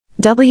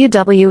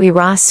WWE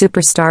Raw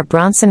superstar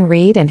Bronson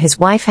Reed and his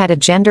wife had a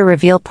gender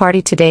reveal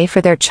party today for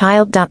their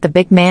child. The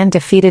big man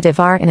defeated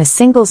Ivar in a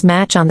singles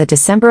match on the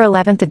December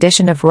 11th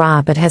edition of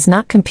Raw but has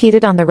not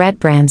competed on the Red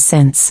brand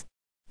since.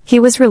 He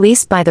was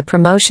released by the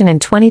promotion in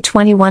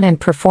 2021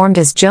 and performed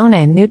as Jonah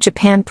in New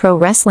Japan Pro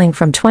Wrestling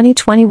from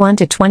 2021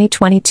 to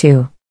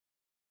 2022.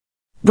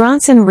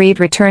 Bronson Reed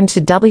returned to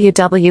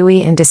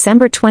WWE in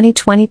December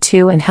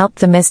 2022 and helped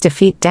The Miz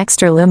defeat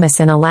Dexter Lumis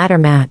in a ladder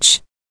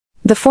match.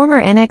 The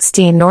former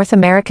NXT North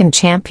American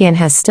champion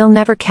has still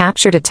never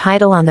captured a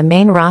title on the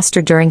main roster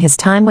during his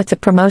time with the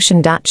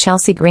promotion.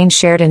 Chelsea Green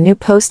shared a new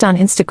post on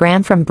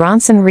Instagram from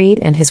Bronson Reed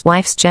and his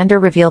wife's gender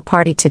reveal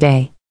party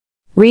today.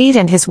 Reed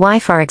and his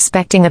wife are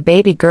expecting a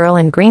baby girl,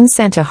 and Green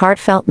sent a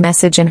heartfelt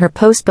message in her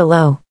post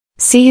below.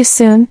 "See you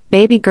soon,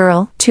 baby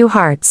girl, 2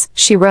 hearts,"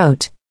 she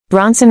wrote.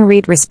 Bronson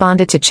Reed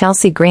responded to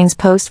Chelsea Green's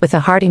post with a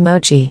heart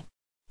emoji.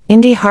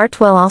 Indy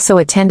Hartwell also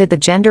attended the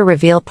gender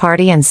reveal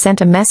party and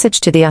sent a message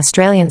to the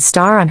Australian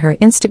star on her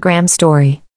Instagram story.